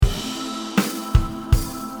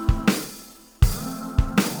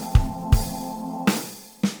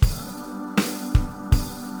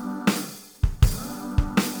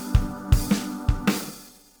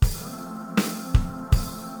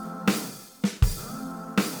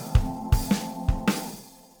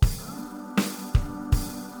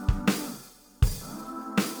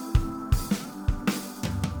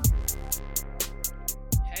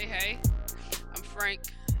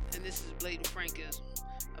Frankism,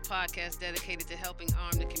 a podcast dedicated to helping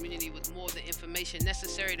arm the community with more of the information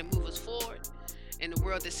necessary to move us forward in a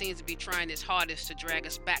world that seems to be trying its hardest to drag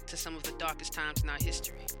us back to some of the darkest times in our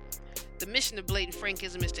history. The mission of Blatant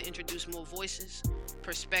Frankism is to introduce more voices,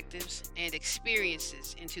 perspectives, and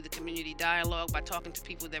experiences into the community dialogue by talking to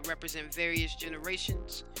people that represent various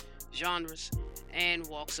generations, genres, and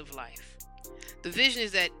walks of life. The vision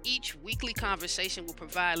is that each weekly conversation will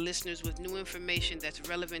provide listeners with new information that's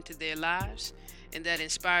relevant to their lives and that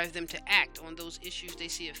inspires them to act on those issues they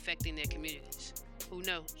see affecting their communities. Who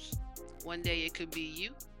knows? One day it could be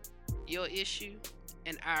you, your issue,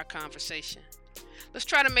 and our conversation. Let's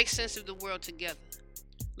try to make sense of the world together.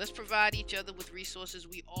 Let's provide each other with resources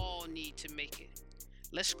we all need to make it.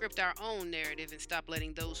 Let's script our own narrative and stop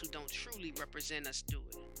letting those who don't truly represent us do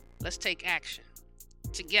it. Let's take action.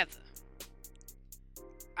 Together.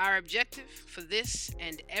 Our objective for this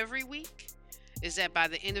and every week is that by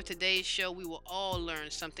the end of today's show, we will all learn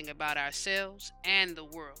something about ourselves and the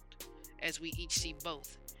world as we each see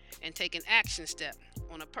both and take an action step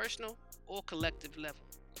on a personal or collective level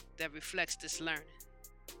that reflects this learning.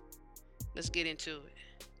 Let's get into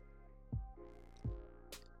it.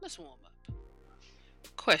 Let's warm up.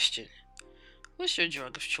 Question: what's your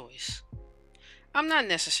drug of choice? I'm not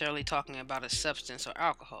necessarily talking about a substance or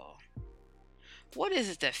alcohol. What is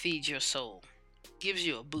it that feeds your soul, gives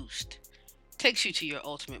you a boost, takes you to your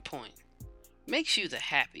ultimate point, makes you the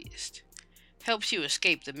happiest, helps you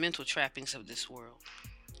escape the mental trappings of this world?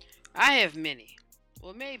 I have many,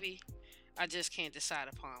 or maybe I just can't decide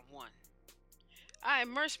upon one. I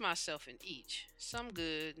immerse myself in each, some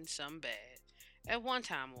good and some bad, at one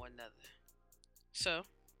time or another. So,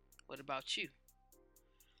 what about you?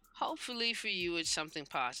 Hopefully for you it's something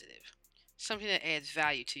positive, something that adds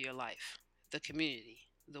value to your life, the community,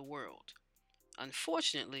 the world.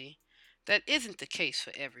 Unfortunately, that isn't the case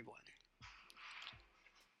for everyone.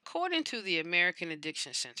 According to the American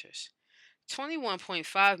Addiction Centers,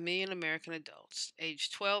 21.5 million American adults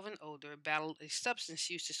aged 12 and older battled a substance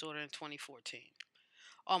use disorder in 2014.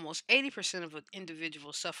 Almost 80% of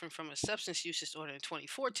individuals suffering from a substance use disorder in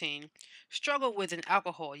 2014 struggle with an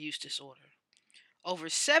alcohol use disorder. Over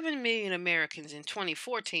 7 million Americans in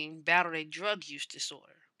 2014 battled a drug use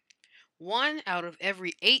disorder. 1 out of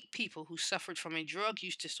every 8 people who suffered from a drug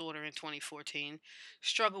use disorder in 2014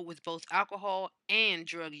 struggled with both alcohol and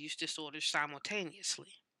drug use disorders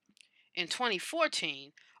simultaneously. In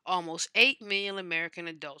 2014, almost 8 million American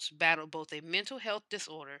adults battled both a mental health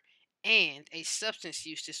disorder and a substance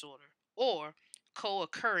use disorder, or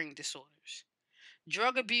co-occurring disorders.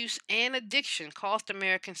 Drug abuse and addiction cost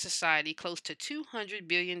American society close to $200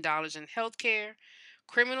 billion in healthcare,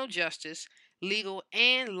 criminal justice, legal,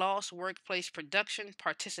 and lost workplace production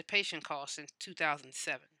participation costs in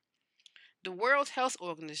 2007. The World Health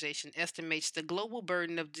Organization estimates the global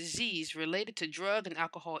burden of disease related to drug and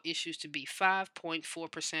alcohol issues to be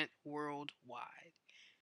 5.4% worldwide.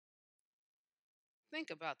 Think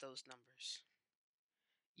about those numbers.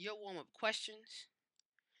 Your warm up questions: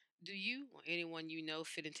 do you or anyone you know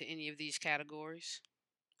fit into any of these categories?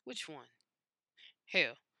 Which one?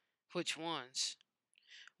 Hell, which ones?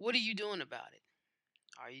 What are you doing about it?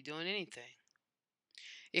 Are you doing anything?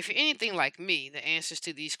 If you're anything like me, the answers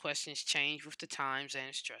to these questions change with the times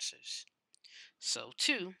and stressors. So,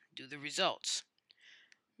 too, do the results,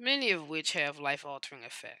 many of which have life altering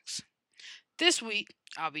effects. This week,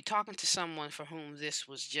 I'll be talking to someone for whom this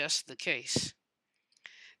was just the case.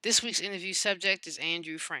 This week's interview subject is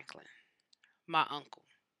Andrew Franklin, my uncle.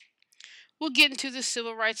 We'll get into the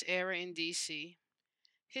civil rights era in D.C.,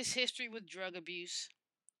 his history with drug abuse,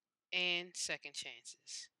 and second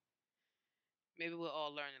chances. Maybe we'll all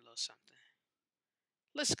learn a little something.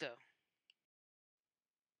 Let's go.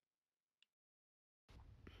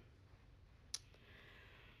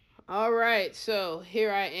 All right, so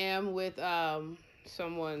here I am with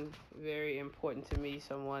someone very important to me,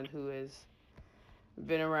 someone who has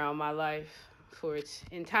been around my life for its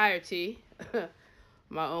entirety.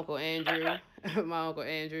 My Uncle Andrew. My Uncle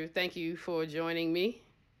Andrew, thank you for joining me.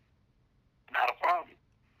 Not a problem.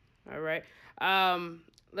 All right.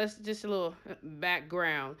 Let's just a little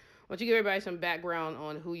background. Why don't you give everybody some background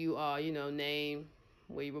on who you are? Name,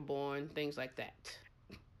 where you were born, things like that.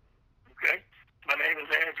 Okay. My name is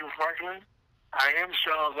Andrew Franklin. I am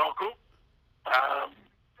Sean's uncle. I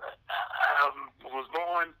was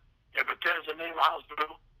born in Bethesda Name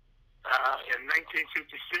Hospital in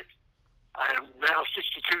 1956. I am now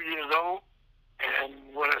 62 years old.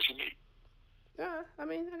 And what else you need?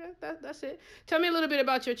 That's it. Tell me a little bit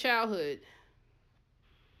about your childhood.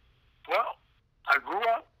 Well,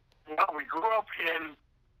 we grew up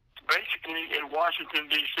basically in Washington,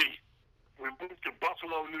 D.C. We moved to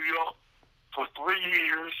Buffalo, New York for 3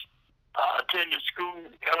 years. Attended school,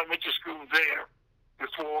 elementary school there,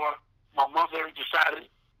 before my mother decided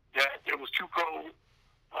that it was too cold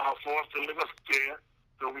for us to live up there.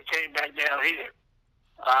 So we came back down here.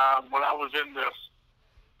 When I was in the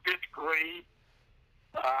 5th grade,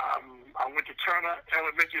 I went to Turner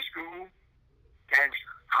Elementary School and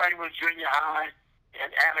Kramer Junior High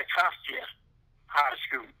and Anacostia High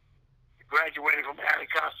School. Graduated from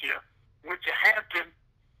Anacostia, went to Hampton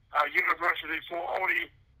University for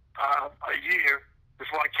only a year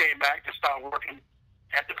before I came back to start working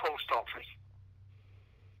at the post office.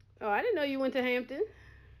 Oh, I didn't know you went to Hampton.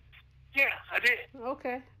 Yeah, I did.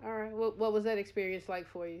 Okay, all right. What was that experience like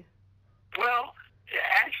for you? Well,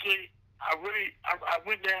 actually, I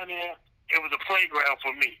went down there. It was a playground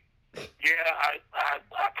for me. Yeah,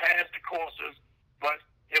 I passed the courses, but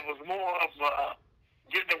it was more of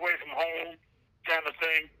getting away from home kind of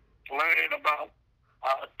thing, learning about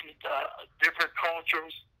different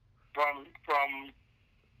cultures from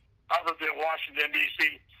other than Washington,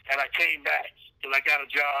 D.C., and I came back and I got a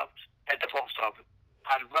job at the post office.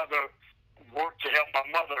 I'd rather work to help my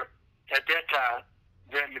mother at that time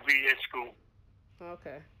than to be in school.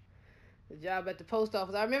 Okay. The job at the post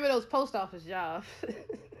office. I remember those post office jobs.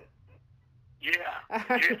 Yeah.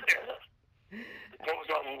 The post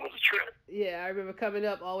office was a trip. Yeah, I remember coming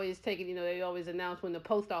up, always taking, they always announced when the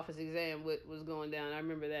post office exam was going down. I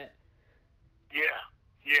remember that. Yeah.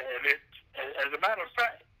 And as a matter of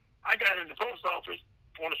fact, I got in the post office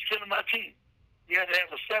on the skin of my teeth. You had to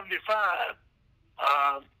have a 75,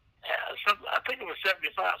 I think it was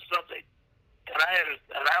 75 something, and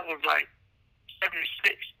I was like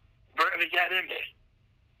 76, barely got in there.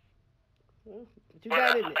 Well, but you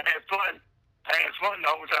got in there. I had fun. I had fun the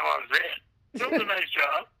whole time I was there. It was a nice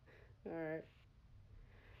job. All right.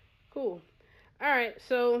 Cool. All right.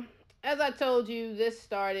 So, as I told you, this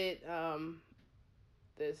started,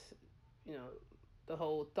 the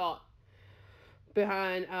whole thought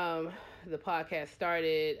behind the podcast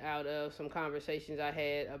started out of some conversations I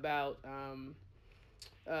had about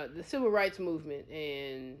the civil rights movement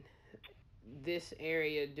and this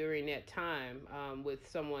area during that time with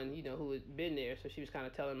someone, who had been there. So she was kind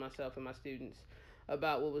of telling myself and my students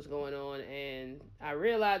about what was going on, and I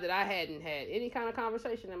realized that I hadn't had any kind of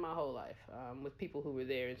conversation in my whole life with people who were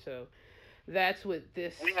there, and so that's what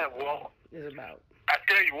this is about. I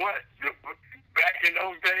tell you what, back in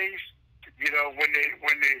those days, when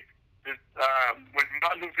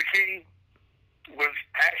Martin Luther King was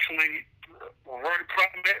actually very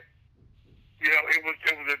prominent, it was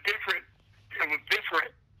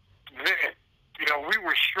different then. We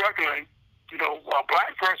were struggling. A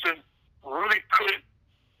black person really couldn't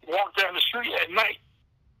walk down the street at night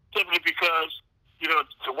simply because,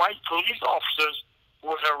 the white police officers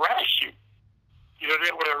would harass you.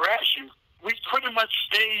 They would harass you. We pretty much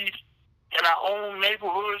stayed in our own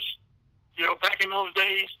neighborhoods, back in those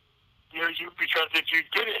days, because if you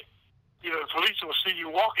did it, the police would see you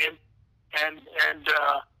walking and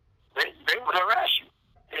they would harass you.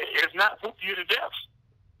 It's not put you to death.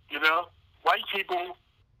 White people,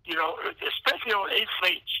 especially on 8th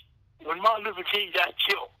H, when Martin Luther King got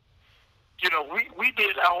killed, we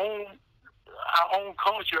did our own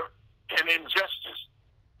culture and injustice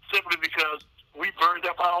simply because we burned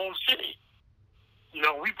up our own city.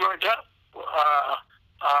 We burned up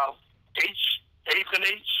 8th and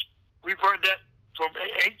H. We burned that from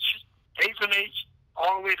 8th and H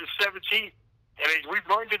all the way to 17th, and we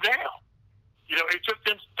burned it down. It took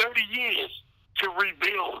them 30 years to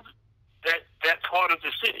rebuild that part of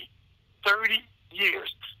the city. 30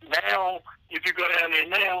 years. Now, if you go down there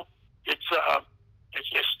now, it's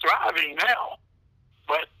thriving now.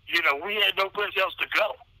 But we had no place else to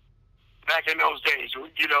go back in those days.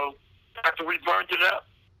 After we burned it up,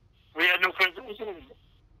 we had no place.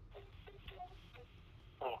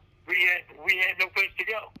 We had no place to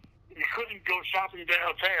go. You couldn't go shopping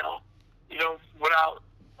downtown, without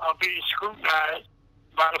being scrutinized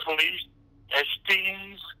by the police as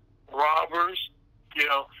thieves, robbers.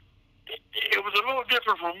 It was a little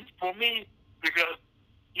different for me because,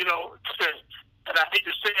 and I hate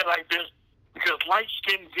to say it like this, because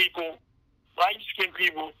light-skinned people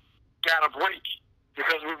got a break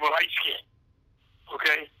because we were light-skinned.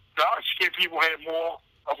 Okay? Dark-skinned people had more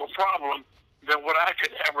of a problem than what I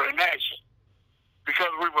could ever imagine.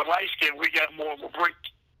 Because we were light-skinned, we got more of a break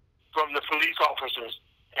from the police officers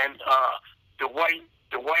and the white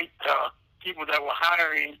people that were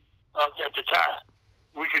hiring us at the time.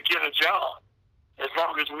 We could get a job as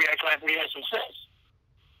long as we act like we had some sense.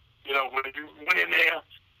 When you went in there,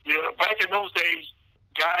 back in those days,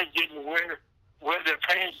 guys didn't wear their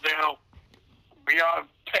pants down beyond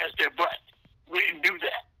past their butt. We didn't do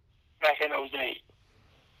that back in those days.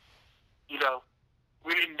 You know,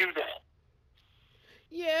 we didn't do that.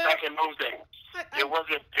 Yeah. Back in those days, it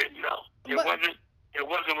wasn't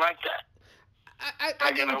like that.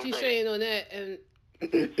 I get what you're saying on that, and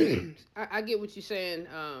I get what you're saying.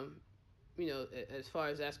 You know, as far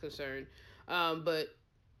as that's concerned, but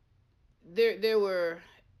there were.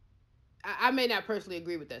 I may not personally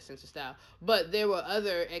agree with that sense of style, but there were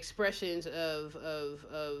other expressions of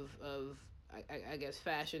I guess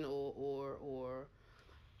fashion or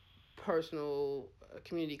personal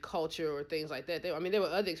community culture or things like that. There were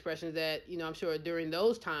other expressions that, you know, I'm sure during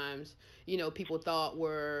those times, you know, people thought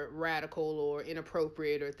were radical or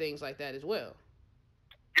inappropriate or things like that as well.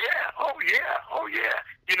 Yeah. Oh yeah.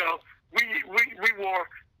 You know, we wore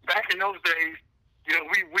back in those days. You know,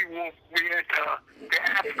 we had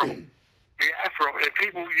the afro, and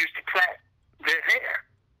people used to plait their hair.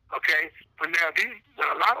 Okay, but now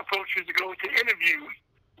a lot of folks used to go to interviews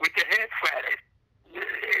with their head plaited.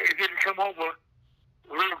 It didn't come over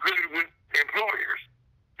real good with employers.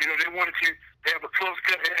 You know, they wanted to have a close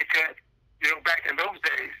cut haircut. You know, back in those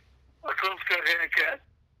days, a close cut haircut.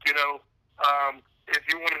 You know, if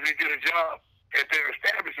you wanted to get a job at their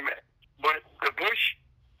establishment. But the bush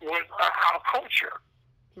was our culture.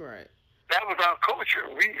 Right. That was our culture.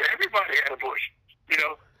 Everybody had a bush. You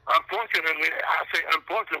know, unfortunately, I say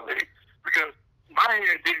unfortunately because my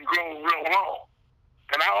hair didn't grow real long,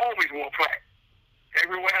 and I always wore plait.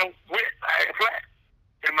 Everywhere I went, I had plait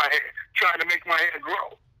in my hair, trying to make my hair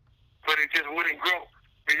grow, but it just wouldn't grow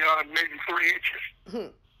beyond maybe 3 inches.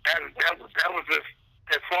 Mm-hmm. That was just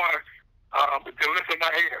as far. The length of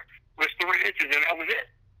my hair was 3 inches, and that was it.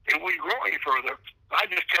 It wouldn't grow any further. I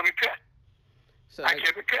just kept it cut. I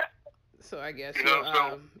kept it cut. So I guess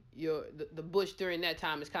the bush during that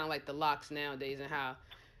time is kind of like the locks nowadays, and how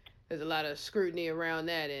there's a lot of scrutiny around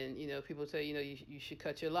that, and you know, people say, you know, you should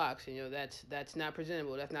cut your locks, and you know, that's not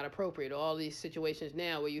presentable, that's not appropriate. All these situations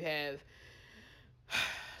now where you have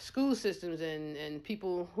school systems and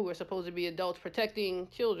people who are supposed to be adults protecting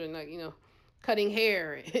children, like, you know, cutting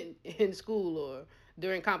hair in school or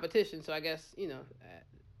during competition. So I guess, you know,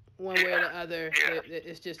 one way or the other,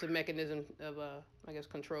 it's just a mechanism of, I guess,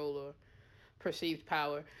 control or perceived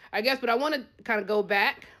power, I guess. But I want to kind of go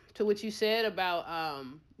back to what you said about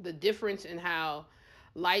the difference in how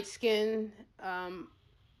light-skinned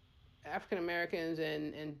African Americans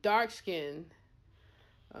and dark-skinned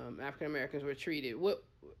African Americans were treated. What,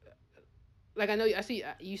 like, I know I see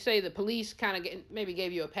you say the police kind of maybe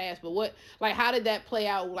gave you a pass, but how did that play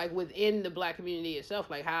out, like, within the black community itself?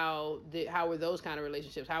 Like, how were those kind of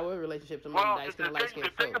relationships? How were relationships among light-skinned and light-skinned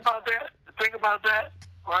folks? The thing about that,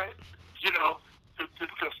 right? You know, the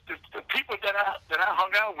people that I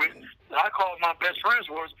hung out with, that I called my best friends,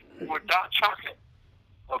 were dark chocolate.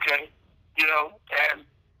 Okay, you know, and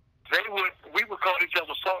we would call each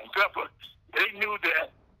other salt and pepper. They knew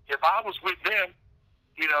that if I was with them,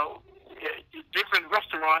 you know, different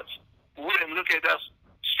restaurants wouldn't look at us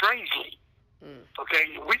strangely.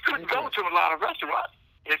 Okay, we couldn't go to a lot of restaurants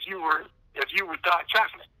if you were dark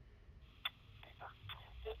chocolate.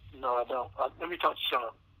 No, I don't. Let me talk to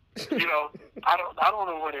Sean. You know, I don't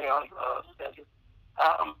know where they are.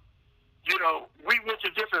 You know, we went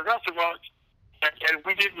to different restaurants, and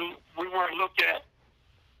we weren't looked at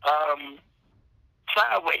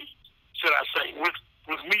sideways, should I say,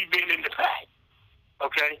 with me being in the pack.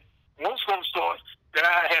 Okay. Most folks thought that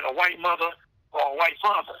I had a white mother or a white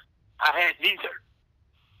father. I had neither.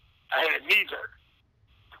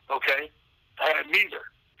 Okay, I had neither,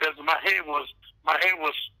 because my hair was.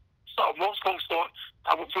 So most folks thought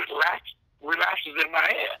I would put lashes in my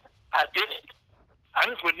hair. I didn't. I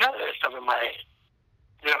didn't put none of that stuff in my hair.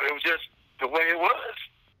 You know, it was just the way it was.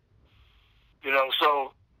 You know,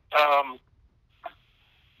 so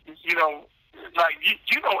you know, like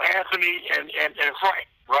you know Anthony and Frank.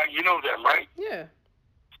 Right, you know them, right? Yeah.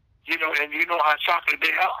 You know, and you know how chocolate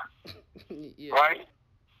they are. Yeah. Right?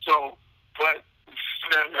 So, but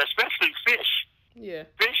especially Fish. Yeah.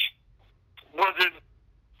 Fish wasn't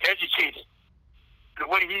educated. The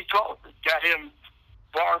way he talked got him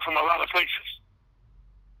borrowed from a lot of places.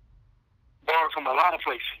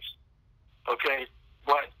 Okay?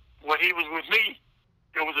 But when he was with me,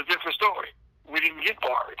 it was a different story. We didn't get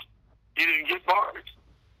borrowed. He didn't get borrowed.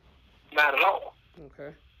 Not at all.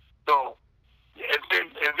 Okay. So,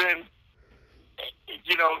 and then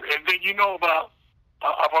you know, about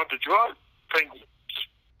the drug thing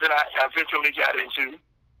that I eventually got into,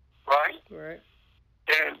 right? Right.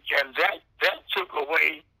 And that took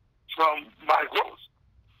away from my growth.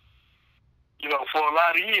 You know, for a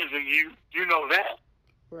lot of years, and you know that.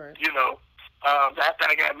 Right. You know, after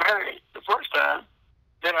I got married the first time,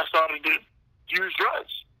 then I started to use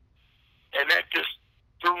drugs, and that just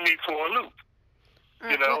threw me for a loop.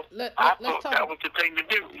 Right, you know, I thought that was the thing to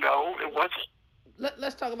do. No, it wasn't.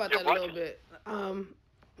 Let's talk about that a little bit.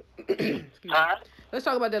 Excuse me. Huh? Let's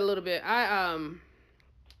talk about that a little bit. I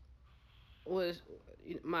was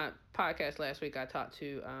my podcast last week. I talked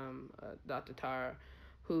to Dr. Tara,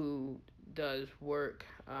 who does work,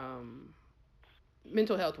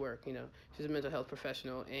 mental health work. You know, she's a mental health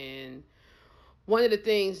professional, and one of the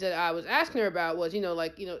things that I was asking her about was,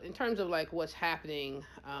 in terms of like what's happening,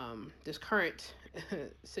 this current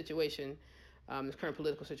situation, this current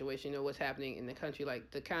political situation, what's happening in the country, like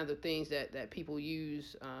the kinds of things that people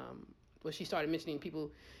use. Well, she started mentioning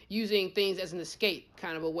people using things as an escape,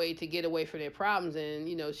 kind of a way to get away from their problems. And,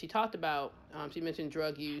 she talked about, she mentioned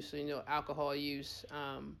drug use, alcohol use.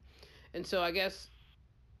 And so I guess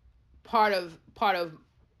part of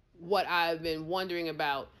what I've been wondering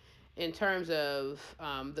about in terms of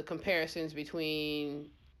the comparisons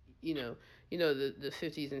between, the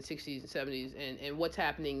 50s and 60s and 70s and what's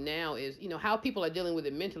happening now is, how people are dealing with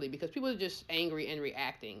it mentally, because people are just angry and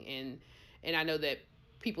reacting. And I know that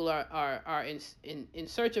people are in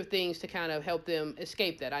search of things to kind of help them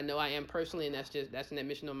escape that. I know I am personally, and that's an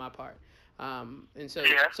admission on my part. And so,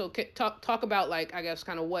 yeah. So talk about, like, I guess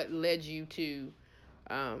kind of what led you to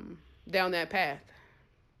down that path.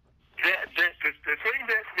 The thing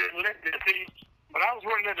that led me, see, when I was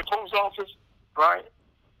working at the post office, right?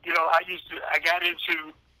 I got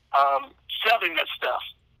into selling that stuff,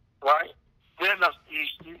 right? Then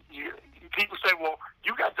people say, well,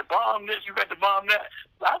 you got to bomb this, you got to bomb that.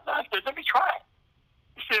 I said, let me try it.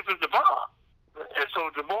 You see if it's the bomb. And so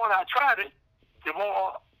the more I tried it, the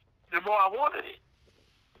more I wanted it.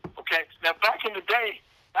 Okay. Now back in the day,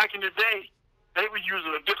 they were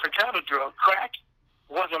using a different kind of drug. Crack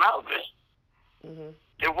wasn't out there. Mm-hmm.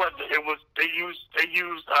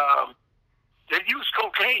 They used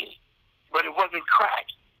cocaine, but it wasn't crack.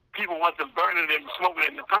 People wasn't burning it and smoking it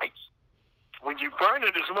in the pipes. When you burn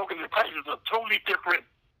it and smoke it in the pipes, it's a totally different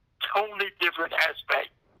aspect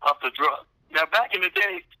of the drug. Now, back in the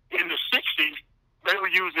day, in the 60s, they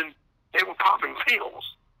were popping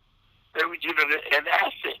pills. They were, an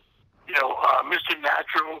acid, Mr.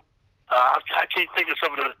 Natural. I can't think of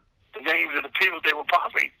some of the names of the pills they were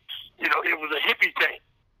popping. It was a hippie thing.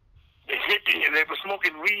 The hippie, and they were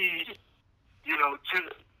smoking weed,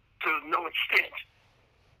 to no extent.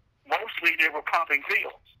 Mostly they were popping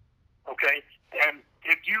pills. Okay? And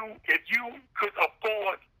if you could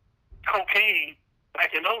afford cocaine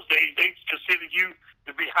back in those days, they considered you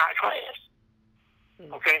to be high class.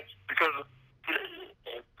 Okay? Because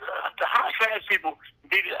the high class people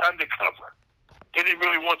did it undercover. They didn't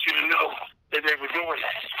really want you to know that they were doing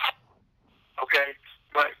that. Okay?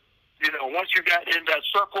 But, once you got in that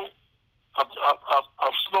circle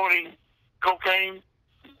of snorting cocaine,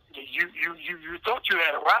 you thought you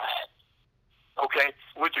had a ride. Okay,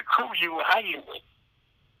 with the crew you were hanging with,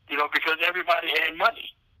 because everybody had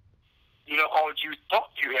money, or you thought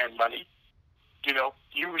you had money,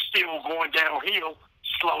 you were still going downhill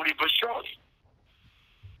slowly but surely,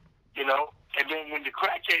 and then when the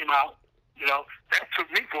crack came out, that took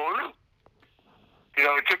me for a loop.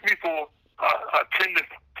 It took me for a 10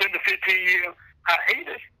 to 15 year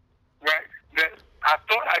hiatus, right, that I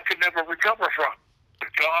thought I could never recover from, but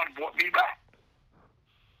God brought me back.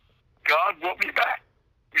 God brought me back.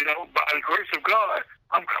 By the grace of God,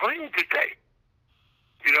 I'm clean today.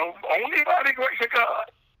 Only by the grace of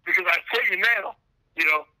God. Because I tell you now,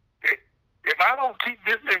 if I don't keep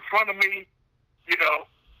this in front of me,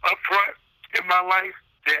 up front in my life,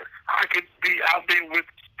 that I could be out there with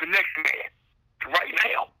the next man right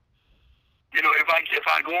now. If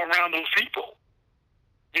I go around those people,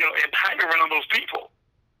 and hang around those people,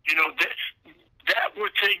 that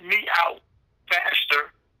would take me out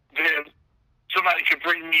faster then somebody can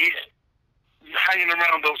bring me in, hanging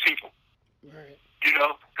around those people. Right.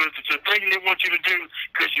 Because it's a thing they want you to do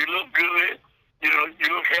because you look good, you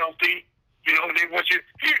look healthy, and they want you,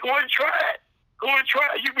 here, go and try it. Go and try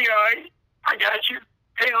it. You be all right. I got you.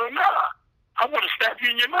 Hell nah. I want to slap you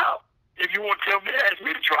in your mouth. If you want to ask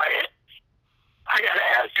me to try it, I got an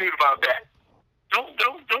attitude about that. Don't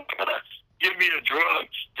try to give me a drug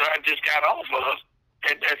that I just got off of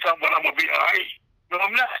and something I'm going to be all right. No,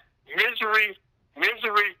 I'm not. Misery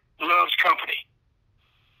loves company.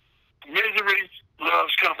 Misery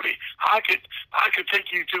loves company. I could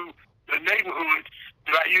take you to the neighborhood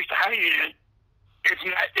that I used to hang in. It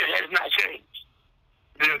has not changed.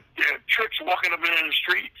 There are tricks walking up and down the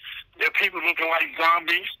street. There are people looking like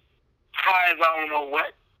zombies, high as I don't know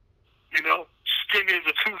what. Skinny as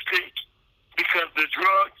a toothpick. because the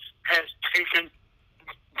drug has taken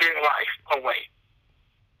their life away.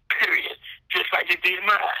 Period. Just like it did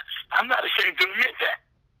mine. I'm not ashamed to admit that.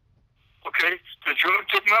 Okay? The drug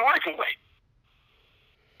took my life away.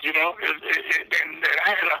 You know, and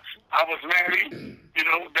I was married. You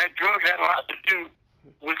know, that drug had a lot to do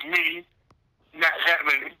with me not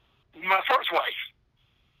having my first wife.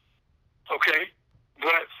 Okay?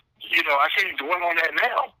 But, you know, I can't dwell on that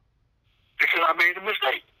now because I made a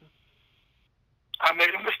mistake. I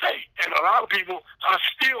made a mistake. And a lot of people are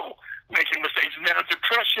still making mistakes. Now,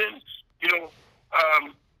 depression, you know,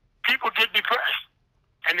 people get depressed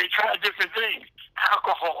and they try different things.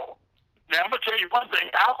 Alcohol. Now, I'm going to tell you one thing.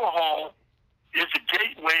 Alcohol is a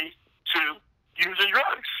gateway to using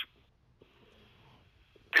drugs.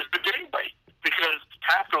 It's the gateway because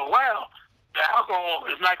after a while, the alcohol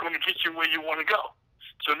is not going to get you where you want to go.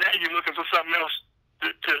 So now you're looking for something else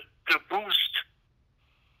to boost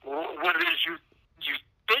what it is you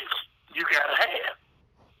think you got to have.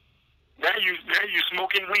 Now you're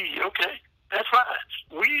smoking weed. Okay, that's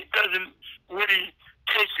fine. Weed doesn't really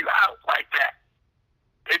take you out like that.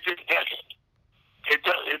 It just doesn't.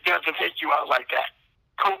 It doesn't take you out like that.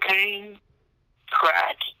 Cocaine,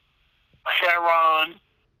 crack, heroin,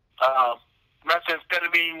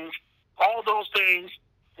 methamphetamines, all those things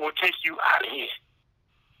will take you out of here.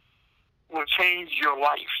 Will change your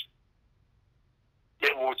life.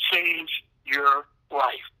 It will change your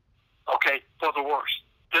life. Okay, for the worse.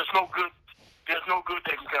 There's no good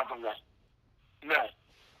that can come from that. None.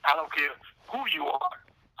 I don't care who you are.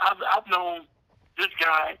 I've known this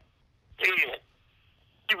guy, Ed.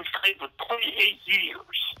 He was clean for 28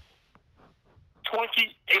 years.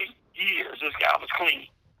 28 years this guy was clean.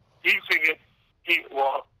 He figured he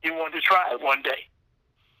wanted to try it one day.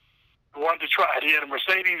 He wanted to try it. He had a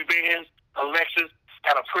Mercedes-Benz, a Lexus,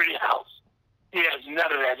 and a pretty house. He has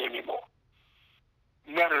none of that anymore.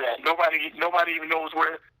 None of that. Nobody even knows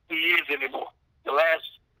where he is anymore. The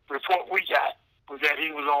last report we got was that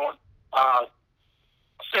he was on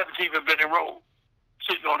 17th and Benning Road,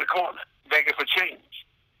 sitting on the corner, begging for change.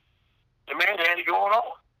 The man had it going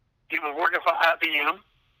on. He was working for IBM,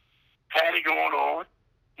 had it going on,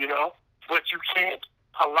 you know, but you can't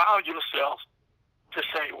allow yourself to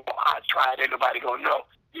say, well, I tried, ain't nobody gonna know.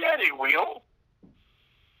 Yeah, they will.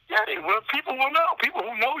 Yeah, they will. People will know. People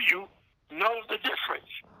who know you know the difference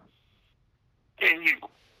in you.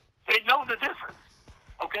 They know the difference.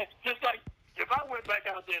 Okay? Just like if I went back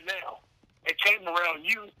out there now and came around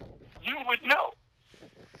you, you would know.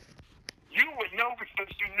 You would know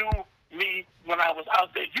because you knew me when I was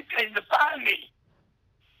out there. You came to find me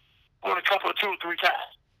on a couple of 2 or 3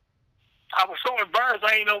 times. I was so embarrassed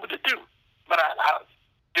I ain't know what to do. But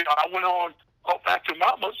I went on back to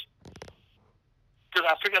Mama's because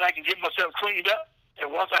I figured I could get myself cleaned up.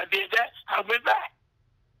 And once I did that, I went back.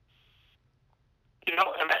 You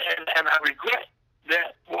know, and I regret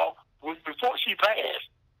that. Well, before she passed,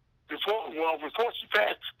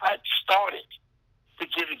 I started to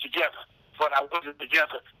get it together, but I wasn't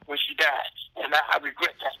together when she died, and I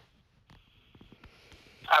regret that.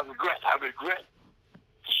 I regret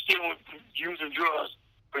still using drugs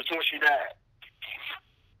before she died.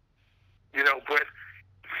 You know, but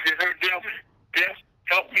did her death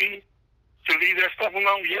help me to leave that stuff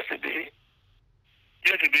alone? Yes, it did.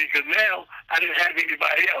 Yes, it did, because now I didn't have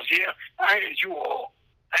anybody else. Yeah, I had you all.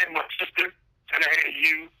 I had my sister, and I had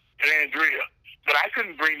you and Andrea. But I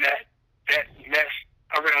couldn't bring that mess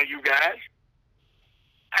around you guys.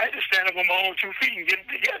 I had to stand up on my own 2 feet and get it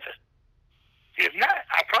together. If not,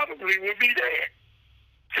 I probably would be dead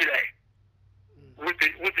today. With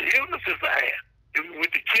the illnesses I had,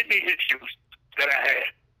 with the kidney issues that I had,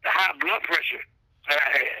 the high blood pressure that I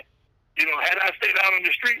had. You know, had I stayed out on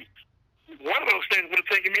the street, one of those things would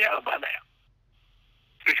have taken me out by now.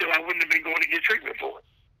 Because I wouldn't have been going to get treatment for it.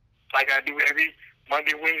 Like I do every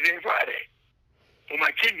Monday, Wednesday, and Friday. For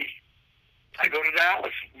my kidney. I go to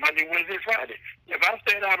dialysis Monday, Wednesday, Friday. If I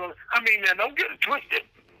stayed out on, now don't get it twisted.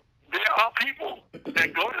 There are people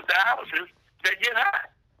that go to dialysis that get high.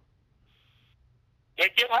 They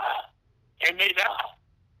get high. And they die.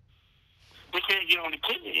 They can't get on the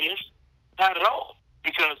kidney list. Not at all.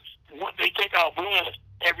 Because they take our blood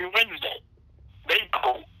every Wednesday. They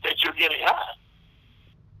know that you're getting high.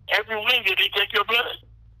 Every Wednesday they take your blood.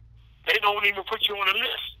 They don't even put you on the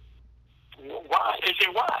list. Why? They say,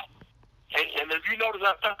 why? And if you notice,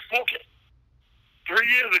 I stopped smoking 3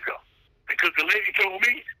 years ago. Because the lady told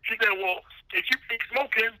me, she said, well, if you keep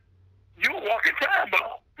smoking, you're a walking time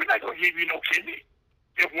bomb. We're not going to give you no kidney.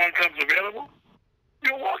 If one comes available,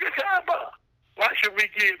 you're a walking time bomb. Why should we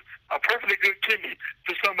give a perfectly good kidney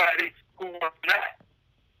to somebody who wants that?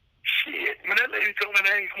 Shit, when that lady told me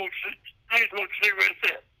I ain't smoked cigarettes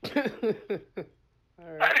yet. All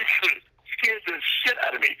right. That scared the shit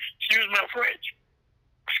out of me. Excuse my French.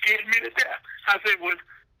 Scared me to death. I said, well,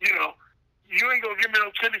 you know, you ain't gonna give me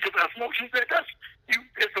no kidney because I smoke. She said,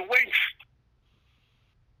 it's a waste.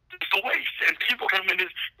 It's a waste. And people come in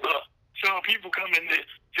this, some people come in this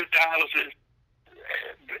to dialysis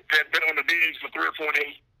that been on the beans for 3 or 4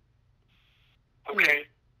 days. Okay?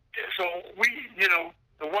 So we, you know,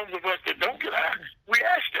 the ones of us that don't get out, we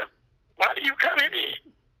ask them, why do you come in here?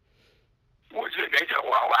 They say,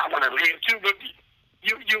 well, I want to live too, but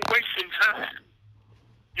you're wasting time.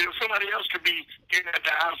 You know, somebody else could be in that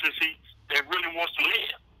dialysis seat that really wants to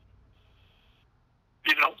live.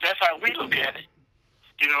 You know, that's how we look at it.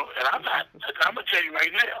 You know, and I'm going to tell you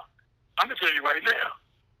right now.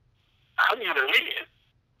 I want to live.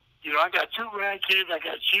 You know, I got 2 grandkids. I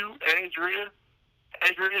got you, Andrea's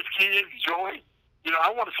kids, Joy. You know,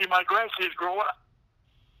 I want to see my grandkids grow up.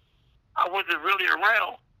 I wasn't really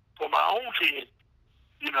around for my own kids,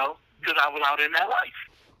 you know, because I was out in that life.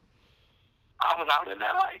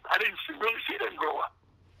 I didn't really see them grow up.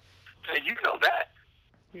 And you know that.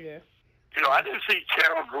 Yeah. You know, I didn't see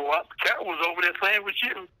Carol grow up. Carol was over there playing with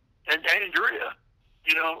you and Andrea,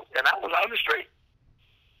 you know, and I was out in the street.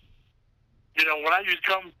 You know, when I used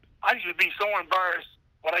to be so embarrassed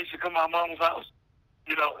when I used to come to my mom's house,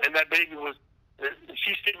 you know, and that baby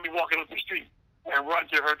she seen me walking up the street and run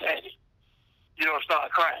to her daddy, you know, and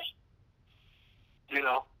start crying. You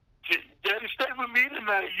know, Daddy, stay with me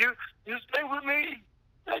tonight. You stay with me.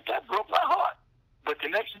 That broke my heart. But the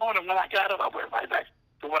next morning when I got up, I went right back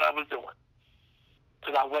to what I was doing.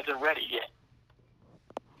 Because I wasn't ready yet.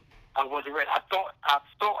 I wasn't ready. I thought I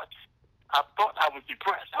was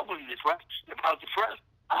depressed. I wasn't depressed. If I was depressed,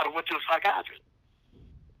 I would have went to a psychiatrist.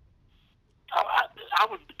 I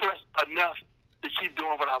was depressed enough to keep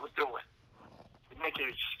doing what I was doing.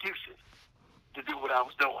 Making excuses to do what I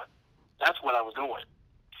was doing. That's what I was doing.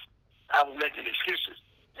 I was making excuses.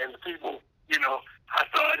 And the people, you know, I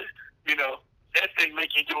started, you know, that thing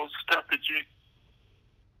make you do stuff that you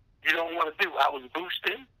don't want to do. I was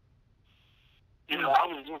boosting. You know, I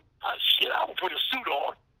would put a suit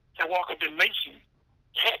on and walk up to Macy's,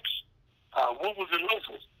 X, Woolworths and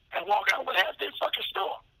Lowe's, and walk out with half their fucking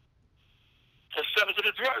store. And sell it to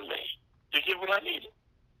the drug man to get what I needed.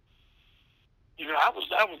 You know, I was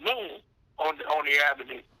known on the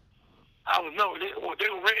avenue. I was known. They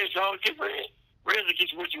were red, y'all get red. Red will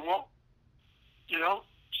get you what you want. You know?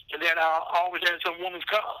 And then I always had some woman's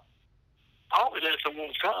car.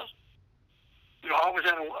 You know, I always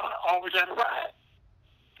had a ride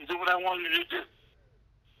to do what I wanted to do.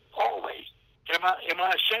 Always. Am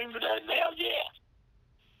I ashamed of that now? Yeah.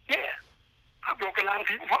 Yeah. I broke a lot of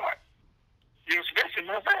people's heart. You know, especially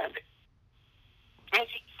my family.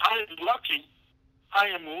 I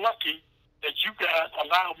am lucky that you guys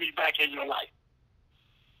allowed me back in your life.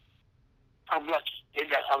 I'm lucky. And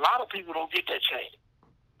that a lot of people don't get that chance.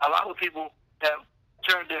 A lot of people have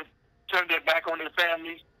turned their back on their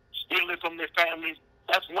families, stealing from their families.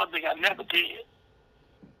 That's one thing I never did.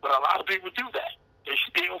 But a lot of people do that. They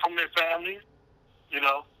steal from their families. You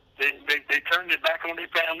know, they turn their back on their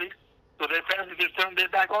families, so their families just turn their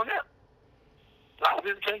back on them. A lot of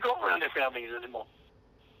people can't go around their families anymore.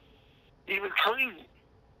 Even clean.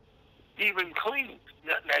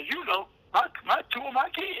 Now you know, my 2 of my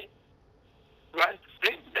kids, right?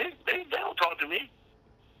 They don't talk to me.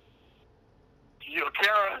 You know,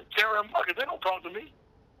 Tara and Marcus, they don't talk to me.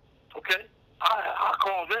 Okay, I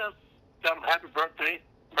call them, tell them happy birthday,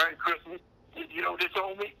 Merry Christmas. You know, they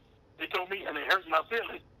told me, and it hurts my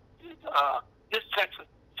feelings. Just text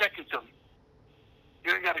it to me.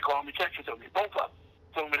 You ain't got to call me, text it to me. Both of them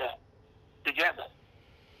told me that together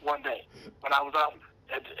one day when I was out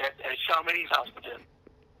at Charmaine's house with them.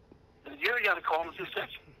 You ain't got to call me, just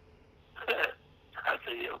text me. I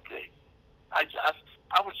said, yeah, okay. I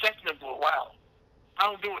was texting them for a while. I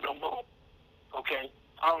don't do it no more. Okay,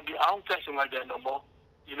 I don't text them like that no more.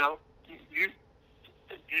 You know, you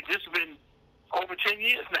this has been over 10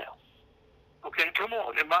 years now. Okay, come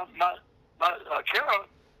on. And my Kara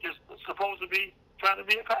is supposed to be trying to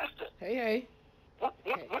be a pastor. Hey. What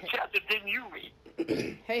chapter didn't you read?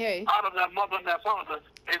 Hey. Out of that mother and that father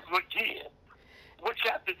is what kid. What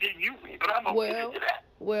chapter didn't you read? But I'm gonna get into that.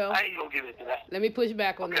 Well, I ain't gonna get into that. Let me push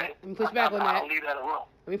back on that. Let me push back on that. I'll leave that alone.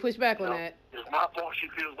 Let me push back on that. It's my fault she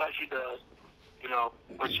feels like she does. You know,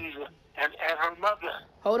 but she's and her mother.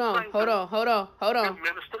 Hold on.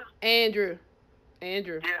 Minister. Andrew.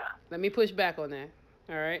 Yeah. Let me push back on that.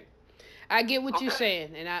 All right. I get what you're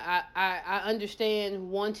saying, and I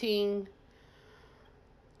understand wanting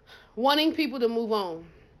people to move on.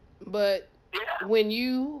 But Yeah. when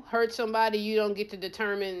you hurt somebody, you don't get to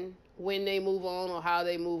determine when they move on or how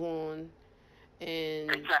they move on. And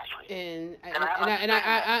Exactly.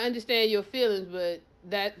 I understand your feelings, but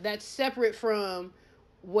that's separate from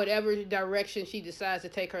whatever direction she decides to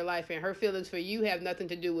take her life in. Her feelings for you have nothing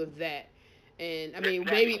to do with that. And I mean,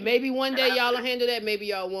 Exactly. maybe one day y'all will handle that, maybe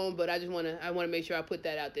y'all won't. But I want to make sure I put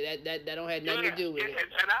that out there. That don't have nothing to do with it.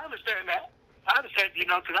 And I understand that. I understand,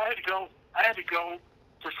 because I had to go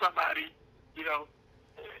to somebody,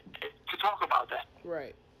 to talk about that.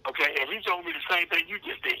 Right. Okay, and he told me the same thing you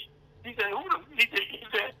just did. He said,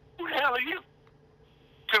 who the hell are you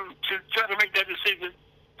to try to make that decision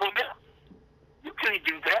for them? You can't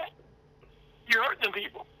do that. You're hurting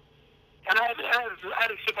people. And I had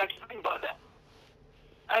to sit back and think about that.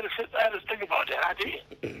 I had to think about that. I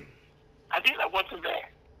did. I wasn't there.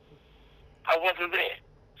 I wasn't there.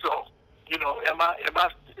 So, am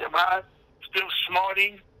I still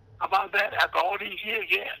smarting about that after all these years?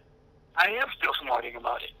 Yeah. I am still smarting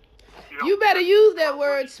about it. You better use that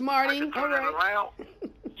word, smarting. All right. Around.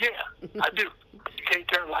 Yeah, I do. You can't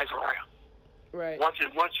turn life around. Right. Once you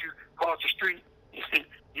cross the street,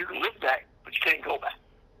 you can look back, but you can't go back.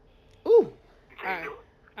 Ooh. You can't do it.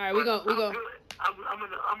 All right, we go. I'm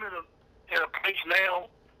in a place now.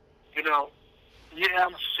 Yeah,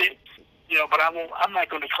 I'm sick. But I'm not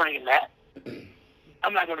going to claim that.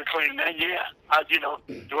 I'm not going to claim that. Yeah,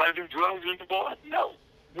 do I do drugs anymore? No,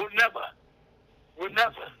 would never,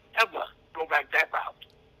 ever go back that route.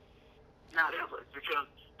 Not ever, because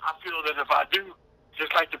I feel that if I do,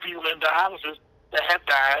 just like the people in dialysis that have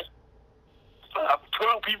died,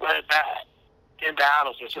 12 people have died in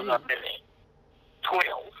dialysis since I've been there.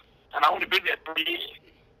 12. And I only been there 3 years.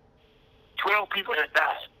 12 people have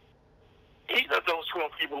died. 8 of those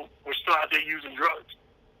 12 people were still out there using drugs,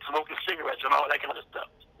 smoking cigarettes and all that kind of stuff.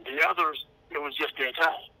 The others, it was just their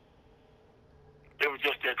time. It was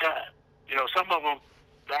just their time. Some of them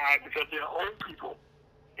died because they're old people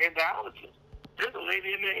in dialysis. There's a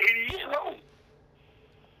lady in there 80 years old.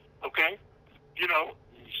 Okay? She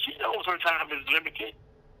knows her time is limited,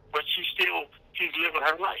 but she's living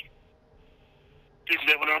her life. She's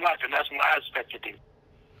living her life, and that's what I expect to do.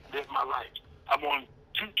 Live my life. I'm on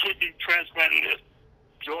 2 kidney transplant lists,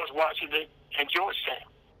 George Washington and Georgetown.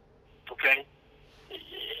 Okay?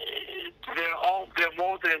 There are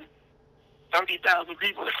more than 30,000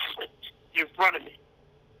 people in front of me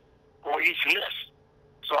on each list.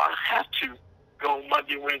 So I have to go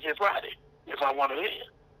Monday, Wednesday, Friday if I want to live.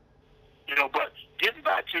 But getting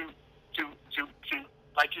back to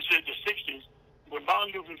like you said, the 60s, when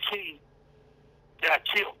Martin Luther King got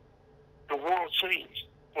killed, the world changed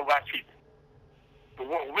for black people. The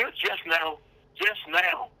world, we're just now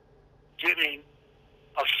getting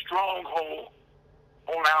a stronghold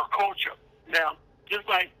on our culture. Now, just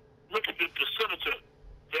like, look at the senator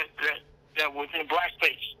that was in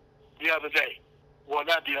blackface the other day. Well,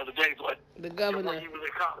 not the other day, but the governor. He was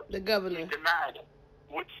in college. The governor. He denied it.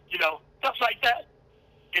 Which, stuff like that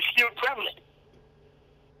is still prevalent.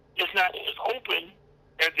 It's not as open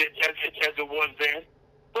as it was then,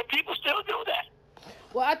 but people still do that.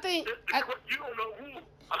 Well, I think you don't know who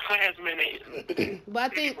a Klansman is. But I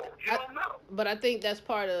think you don't know. But I think that's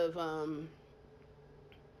part of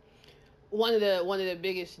one of the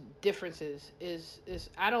biggest differences is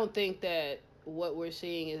I don't think that what we're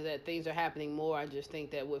seeing is that things are happening more. I just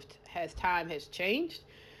think that as time has changed,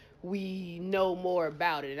 we know more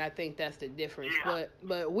about it, and I think that's the difference. Yeah.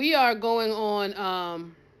 But we are going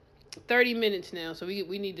on 30 minutes now, so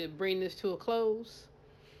we need to bring this to a close.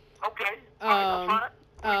 Okay. I'm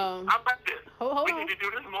back there. Hold we on. need to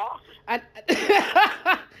do this more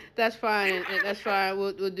often. That's fine. And that's fine.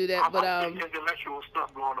 We'll do that. I'm intellectual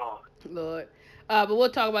stuff going on. Lord. But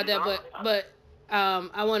we'll talk about that. But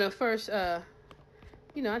I want to first, I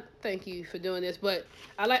thank you for doing this. But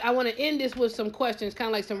I want to end this with some questions, kind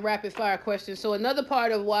of like some rapid fire questions. So another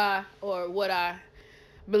part of what I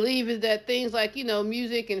believe is that things like,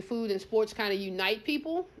 music and food and sports kind of unite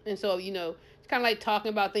people. And so, it's kind of like talking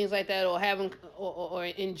about things like that or having or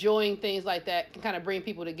enjoying things like that can kind of bring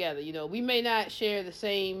people together. We may not share the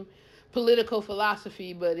same political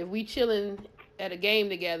philosophy, but if we chilling at a game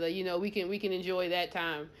together, we can enjoy that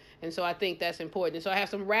time. And so I think that's important. And so I have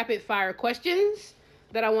some rapid fire questions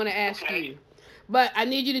that I want to ask you. But I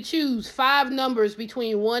need you to choose 5 numbers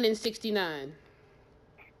between 1 and 69.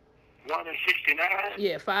 1 and 69?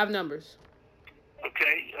 Yeah, 5 numbers.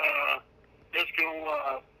 Okay, let's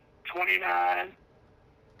go 29,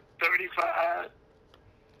 35,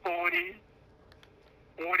 40,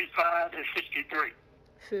 45, and 63.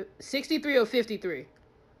 63 or 53?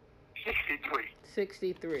 63.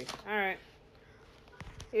 63. All right.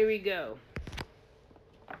 Here we go.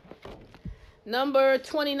 Number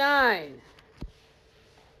 29.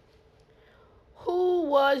 Who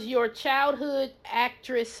was your childhood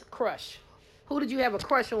actress crush? Who did you have a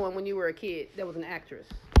crush on when you were a kid that was an actress?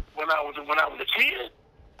 When I was a kid?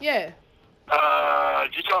 Yeah.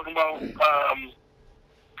 You talking about in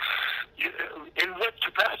what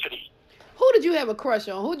capacity? Who did you have a crush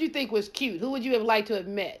on? Who did you think was cute? Who would you have liked to have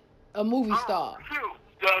met? A movie star.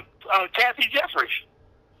 Kathy Jeffries.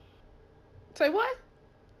 Say what?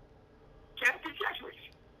 Kathy Jeffries.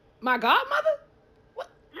 My godmother? What?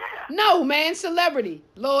 Yeah. No, man, celebrity.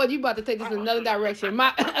 Lord, you about to take this in another direction.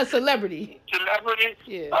 A celebrity. Celebrity?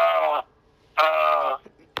 Yeah. I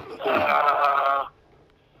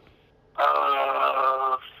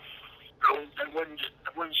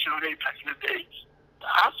wasn't sure they back in the day.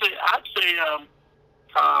 I'd say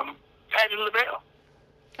Patti LaBelle.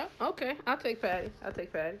 Oh, okay. I'll take Patty.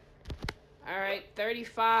 All right,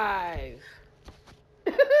 35.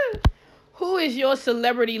 Who is your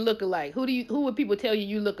celebrity lookalike? Who would people tell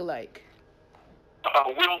you look alike?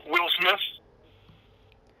 Will Smith.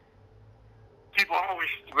 People always,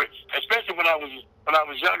 especially when I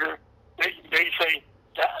was younger, they say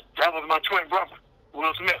that was my twin brother,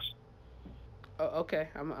 Will Smith. Oh, okay.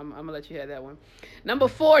 I'm gonna let you have that one. Number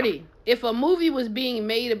 40. If a movie was being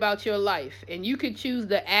made about your life and you could choose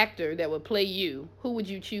the actor that would play you, who would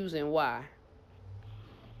you choose and why?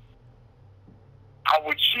 I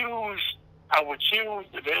would choose.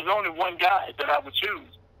 There's only one guy that I would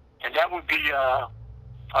choose, and that would be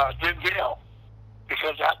Denzel,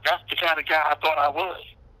 because that's the kind of guy I thought I was.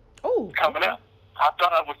 Oh, coming up, I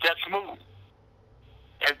thought I was that smooth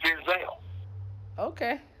as Denzel.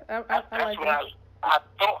 Okay, I like what that. I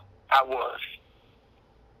thought I was.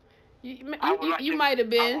 You might have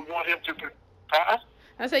been. I would want him to. Huh?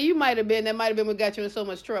 I say you might have been. That might have been what got you in so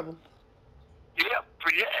much trouble.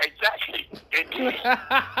 Yeah, exactly. It did. A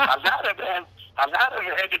lot of it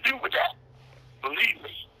had to do with that. Believe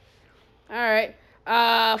me. All right.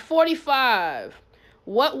 45.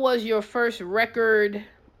 What was your first record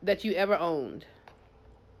that you ever owned?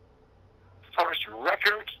 First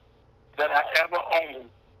record that I ever owned.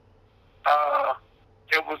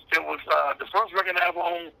 It was the first record I ever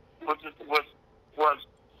owned was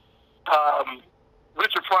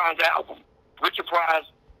Richard Pryor's album. Richard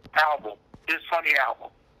Pryor's album. His Funny album.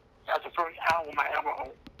 That's the first album I ever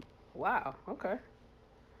owned. Wow. Okay.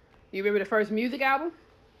 You remember the first music album?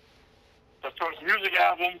 The first music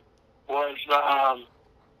album was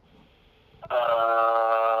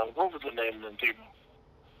what was the name of them people?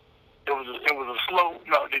 It was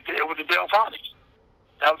the Delphonics.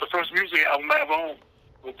 That was the first music album I ever owned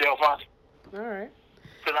with Delphonics. All right.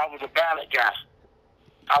 Because I was a ballad guy.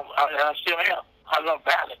 I still am. I love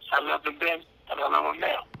ballads. I love them then, and I love them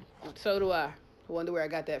now. So do I. I wonder where I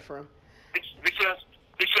got that from. Because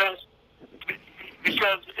it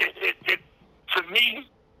to me,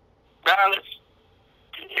 ballads,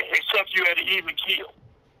 except you had an even keel.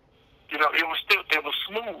 You know, it was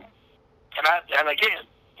smooth. And again,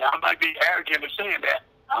 I might be arrogant in saying that.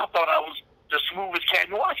 I thought I was the smoothest cat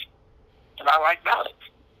in Washington. And I like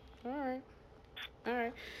ballads. All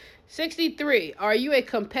right. 63. Are you a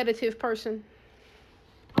competitive person?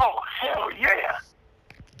 Oh, hell yeah.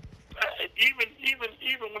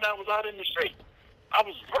 Even when I was out in the street, I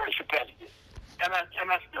was very competitive. And I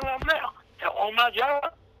still am now. And on my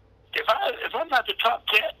job, if I'm not the top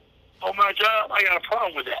cat on my job, I got a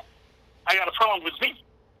problem with that. I got a problem with me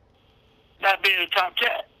not being the top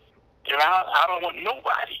cat. And I don't want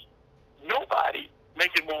nobody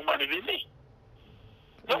making more money than me.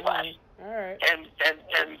 Nobody. All right. And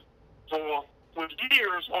for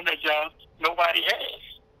years on that job, nobody has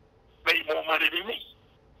made more money than me.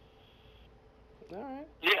 All right.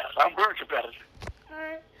 Yes, I'm very competitive. All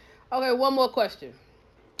right. Okay, one more question.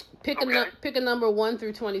 Pick a number 1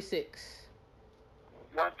 through 26.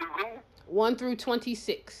 1 through who? 1 through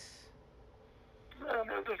 26.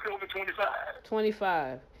 Let's go with 25.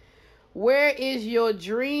 25. Where is your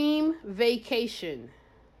dream vacation?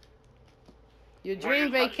 Your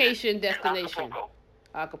dream vacation destination? Acapulco.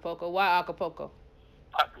 Acapulco. Why Acapulco?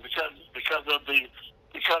 Because of the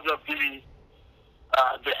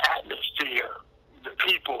atmosphere, the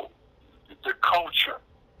people, the culture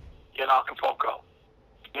in Acapulco.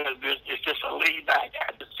 It's just a laid back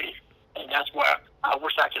atmosphere, and that's where I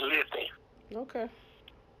wish I could live there. Okay.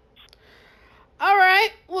 All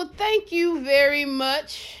right. Well, thank you very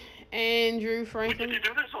much, Andrew Franklin. We can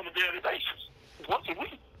do this on a daily basis, once a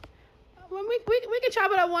week. Well, we can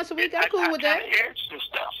chop it up once a week. I'm cool with that. I aired some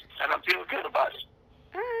stuff, and I'm feeling good about it.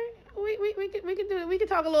 All right. we can do it. We can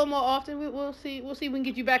talk a little more often. We'll see. We'll see if we can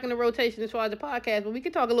get you back in the rotation as far as the podcast. But we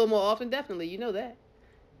can talk a little more often. Definitely, you know that.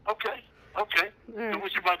 Okay. Okay. All So right.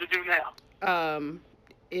 what you about to do now?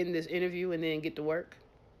 In this interview and then get to work.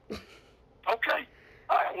 Okay.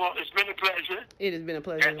 All right. Well, it's been a pleasure. It has been a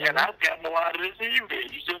pleasure. And I've got more out of this than you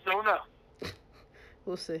did. You just don't know.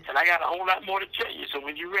 We'll see. And I got a whole lot more to tell you. So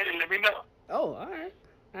when you're ready, let me know. Oh, all right.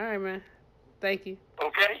 All right, man. Thank you.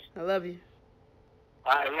 Okay? I love you.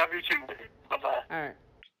 I love you too. Bye-bye. All right.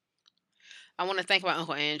 I want to thank my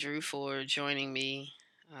Uncle Andrew for joining me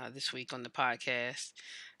this week on the podcast.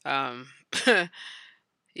 I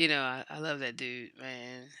love that dude,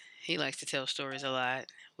 man. He likes to tell stories a lot,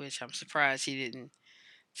 which I'm surprised he didn't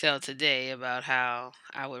tell today about how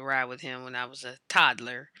I would ride with him when I was a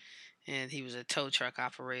toddler and he was a tow truck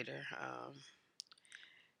operator.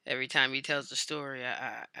 Every time he tells the story,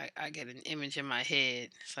 I get an image in my head.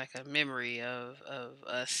 It's like a memory of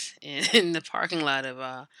us in the parking lot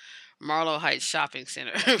of Marlow Heights Shopping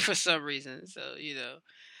Center for some reason. So,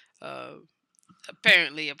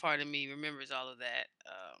 apparently a part of me remembers all of that.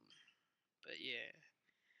 But yeah.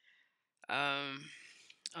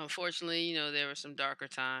 Unfortunately, there were some darker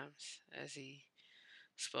times as he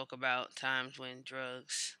spoke about times when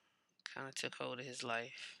drugs kind of took hold of his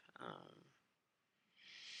life.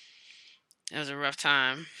 It was a rough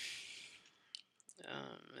time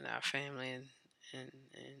in our family, and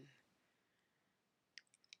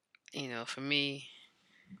for me,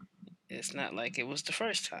 it's not like it was the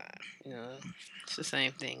first time. It's the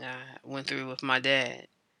same thing I went through with my dad.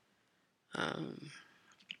 I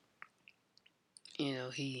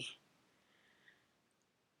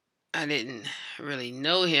didn't really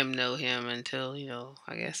know him until,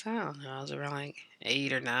 I guess, I don't know, I was around like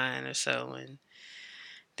 8 or 9 or so. And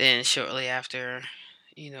then shortly after,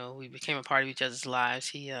 we became a part of each other's lives,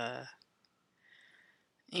 he,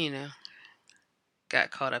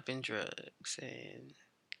 got caught up in drugs and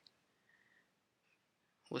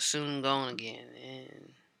was soon gone again.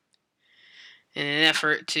 And in an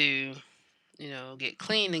effort to, get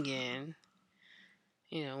clean again,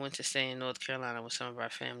 went to stay in North Carolina with some of our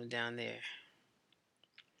family down there.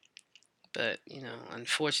 But,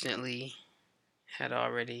 unfortunately, had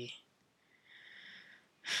already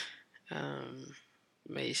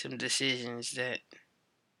made some decisions that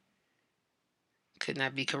could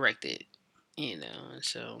not be corrected, and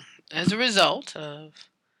so as a result of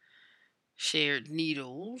shared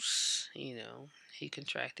needles, he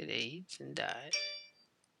contracted AIDS and died.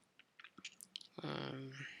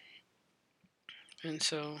 And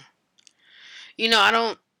so, I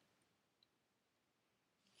don't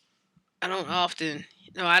often,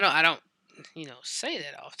 no, I don't, say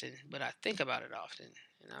that often, but I think about it often,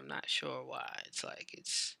 and I'm not sure why. It's like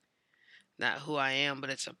it's not who I am,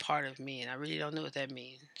 but it's a part of me, and I really don't know what that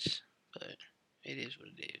means, but it is what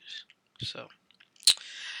it is. So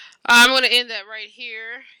I'm going to end that right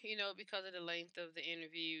here, because of the length of the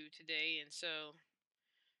interview today, and so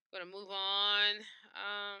I'm going to move on,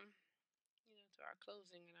 to our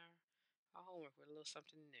closing and our homework with a little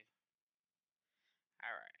something new.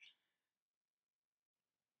 All right.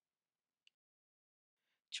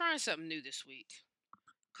 Trying something new this week.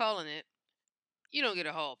 Calling it, you don't get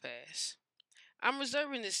a hall pass. I'm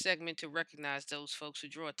reserving this segment to recognize those folks who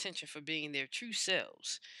draw attention for being their true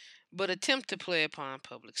selves, but attempt to play upon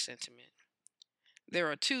public sentiment. There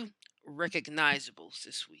are 2 recognizables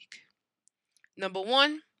this week. Number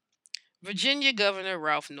 1, Virginia Governor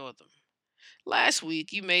Ralph Northam. Last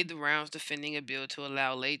week, you made the rounds defending a bill to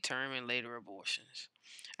allow late term and later abortions.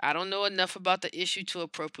 I don't know enough about the issue to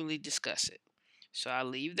appropriately discuss it, so I'll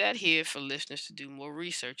leave that here for listeners to do more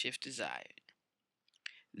research if desired.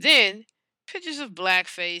 Then, pictures of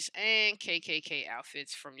blackface and KKK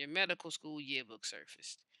outfits from your medical school yearbook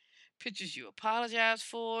surfaced. Pictures you apologized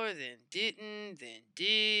for, then didn't, then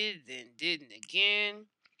did, then didn't again.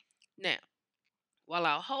 Now, while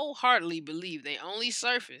I wholeheartedly believe they only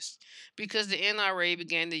surfaced because the NRA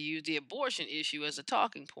began to use the abortion issue as a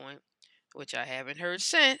talking point, which I haven't heard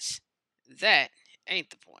since, that ain't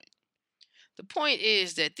the point. The point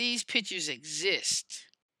is that these pictures exist.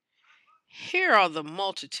 Here are the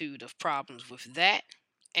multitude of problems with that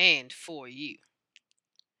and for you.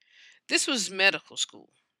 This was medical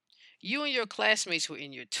school. You and your classmates were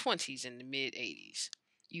in your 20s in the mid 80s.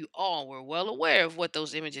 You all were well aware of what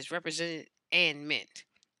those images represented and meant,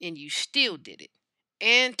 and you still did it,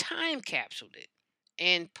 and time capsuled it,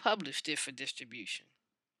 and published it for distribution.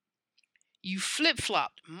 You flip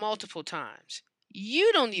flopped multiple times.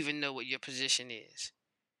 You don't even know what your position is.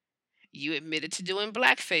 You admitted to doing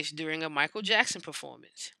blackface during a Michael Jackson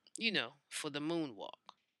performance, for the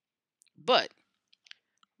moonwalk. But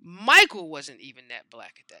Michael wasn't even that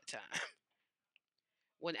black at that time.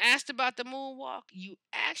 When asked about the moonwalk, you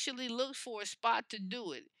actually looked for a spot to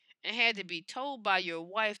do it and had to be told by your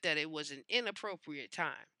wife that it was an inappropriate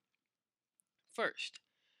time. First,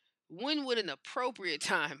 when would an appropriate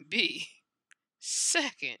time be?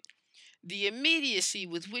 Second, the immediacy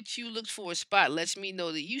with which you looked for a spot lets me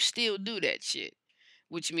know that you still do that shit,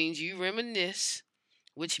 which means you reminisce,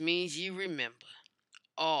 which means you remember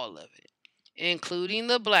all of it, including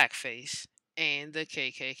the blackface and the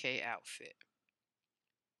KKK outfit.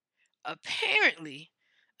 Apparently,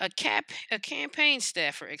 a campaign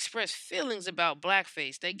staffer expressed feelings about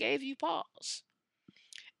blackface that gave you pause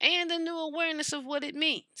and a new awareness of what it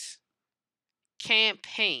means.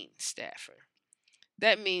 Campaign staffer.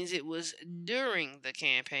 That means it was during the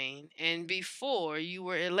campaign and before you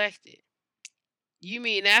were elected. You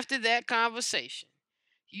mean after that conversation,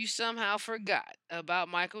 you somehow forgot about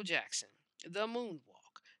Michael Jackson, the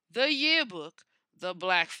moonwalk, the yearbook, the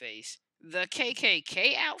blackface, the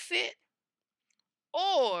KKK outfit?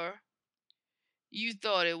 Or you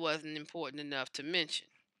thought it wasn't important enough to mention?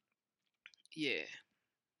 Yeah,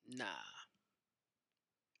 nah.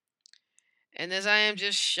 And as I am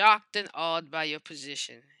just shocked and awed by your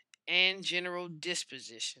position and general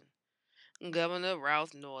disposition, Governor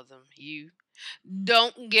Ralph Northam, you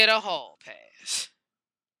don't get a hall pass.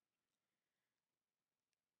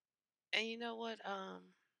 And you know what?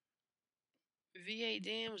 VA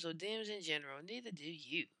Dems or Dems in general, neither do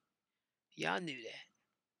you. Y'all knew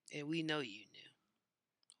that. And we know you knew.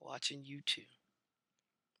 Watching you too.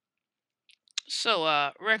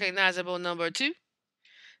 So, recognizable number two,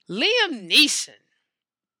 Liam Neeson.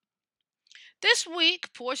 This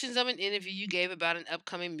week, portions of an interview you gave about an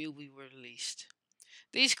upcoming movie were released.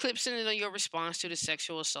 These clips centered on your response to the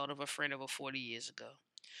sexual assault of a friend over 40 years ago.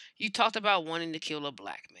 You talked about wanting to kill a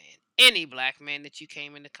black man. Any black man that you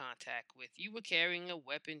came into contact with. You were carrying a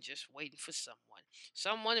weapon just waiting for someone.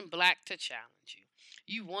 Someone in black to challenge you.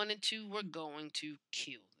 You wanted to, were going to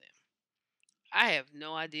kill them. I have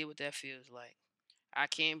no idea what that feels like. I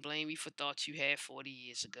can't blame you for thoughts you had 40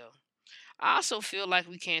 years ago. I also feel like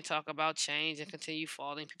we can't talk about change and continue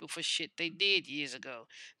faulting people for shit they did years ago,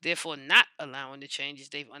 therefore not allowing the changes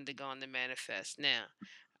they've undergone to manifest. Now,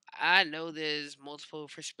 I know there's multiple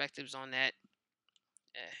perspectives on that.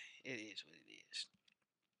 It is what it is.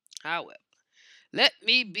 However, let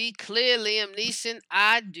me be clear, Liam Neeson,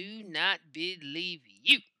 I do not believe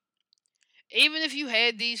you. Even if you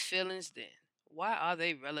had these feelings then, why are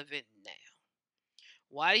they relevant now?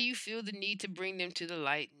 Why do you feel the need to bring them to the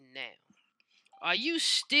light now? Are you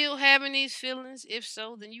still having these feelings? If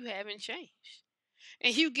so, then you haven't changed.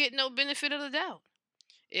 And you get no benefit of the doubt.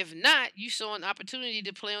 If not, you saw an opportunity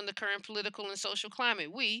to play on the current political and social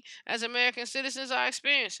climate we, as American citizens, are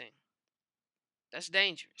experiencing. That's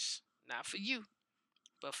dangerous. Not for you,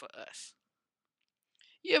 but for us.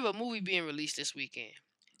 You have a movie being released this weekend.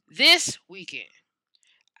 This weekend.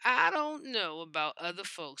 I don't know about other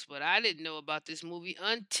folks, but I didn't know about this movie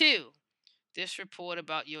until this report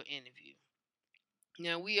about your interview.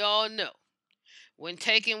 Now, we all know when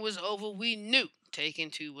Taken was over, we knew Taken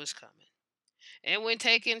 2 was coming. And when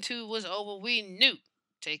Taken 2 was over, we knew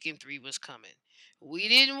Taken 3 was coming. We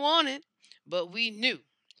didn't want it, but we knew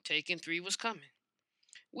Taken 3 was coming.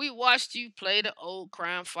 We watched you play the old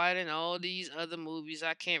crime fighter and all these other movies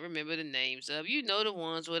I can't remember the names of. You know, the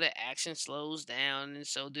ones where the action slows down and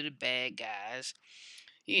so do the bad guys.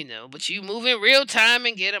 You know, but you move in real time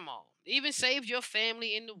and get them all. Even saved your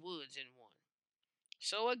family in the woods in one.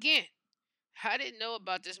 So again, I didn't know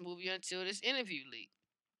about this movie until this interview leaked.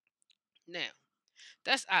 Now,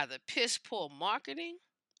 that's either piss poor marketing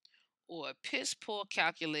or a piss poor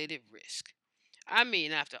calculated risk. I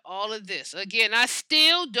mean, after all of this, again, I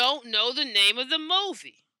still don't know the name of the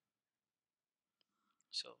movie.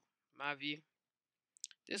 So, my view,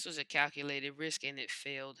 this was a calculated risk and it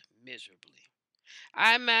failed miserably.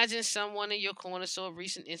 I imagine someone in your corner saw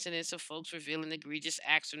recent incidents of folks revealing egregious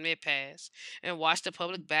acts from their past and watched the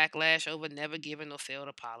public backlash over never giving or failed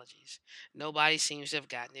apologies. Nobody seems to have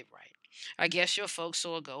gotten it right. I guess your folks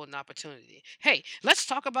saw a golden opportunity. Hey, let's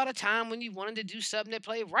talk about a time when you wanted to do something that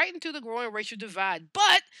played right into the growing racial divide,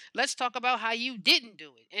 but let's talk about how you didn't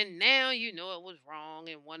do it. And now you know it was wrong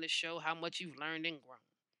and want to show how much you've learned and grown.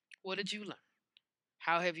 What did you learn?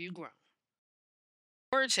 How have you grown?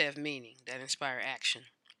 Words have meaning that inspire action,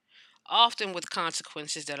 often with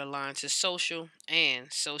consequences that align to social and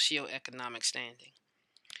socioeconomic standing.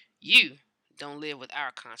 You don't live with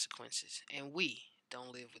our consequences, and we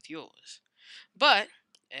don't live with yours. But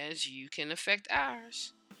as you can affect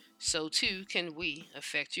ours, so too can we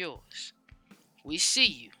affect yours. We see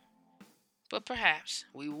you, But perhaps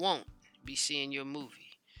we won't be seeing your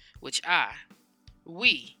movie, which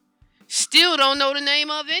we, still don't know the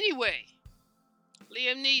name of anyway.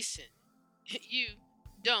 Liam Neeson, you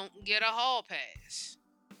don't get a hall pass.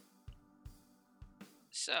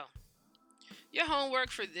 So, your homework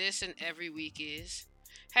for this and every week is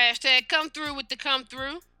hashtag come through with the come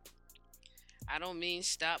through. I don't mean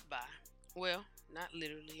stop by. Well, not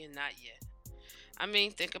literally and not yet. I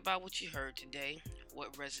mean, think about what you heard today,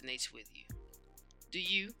 what resonates with you. Do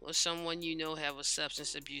you or someone you know have a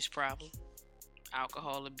substance abuse problem?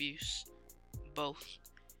 Alcohol abuse? Both?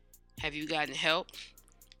 Have you gotten help?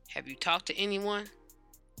 Have you talked to anyone?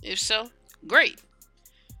 If so, great.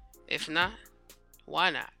 If not,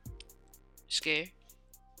 why not? Scared?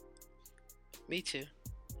 Me too.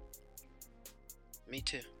 Me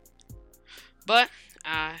too. But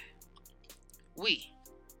we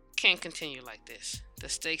can't continue like this. The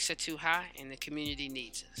stakes are too high and the community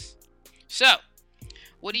needs us. So,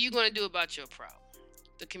 what are you going to do about your problem?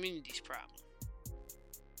 The community's problem.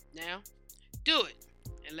 Now, do it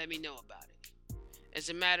and let me know about it. As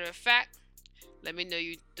a matter of fact, let me know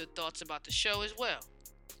the thoughts about the show as well.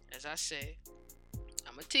 As I said,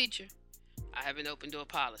 I'm a teacher. I have an open door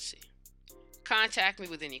policy. Contact me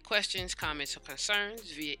with any questions, comments, or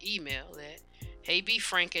concerns via email at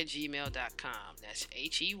heybfrank@gmail.com. That's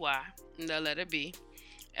HEY, the letter B,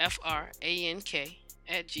 FRANK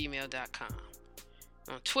 @gmail.com.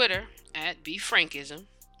 On Twitter at BFrankism.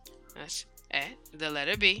 That's at the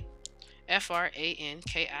letter B,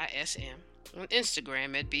 FRANKISM. On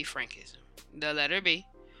Instagram at BFrankism. The letter B,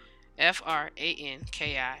 FRANKISM.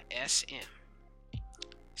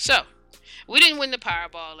 So, we didn't win the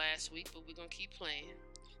Powerball last week, but we're going to keep playing.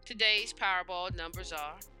 Today's Powerball numbers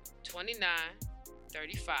are 29,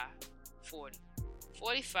 35, 40,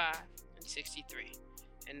 45, and 63.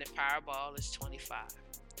 And the Powerball is 25.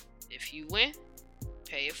 If you win,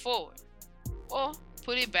 pay it forward or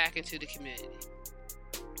put it back into the community.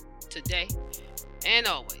 Today and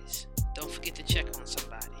always, don't forget to check on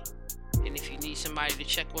somebody. And if you need somebody to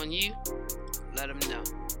check on you, let them know.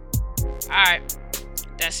 Alright,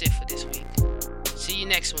 that's it for this week. See you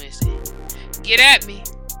next Wednesday. Get at me.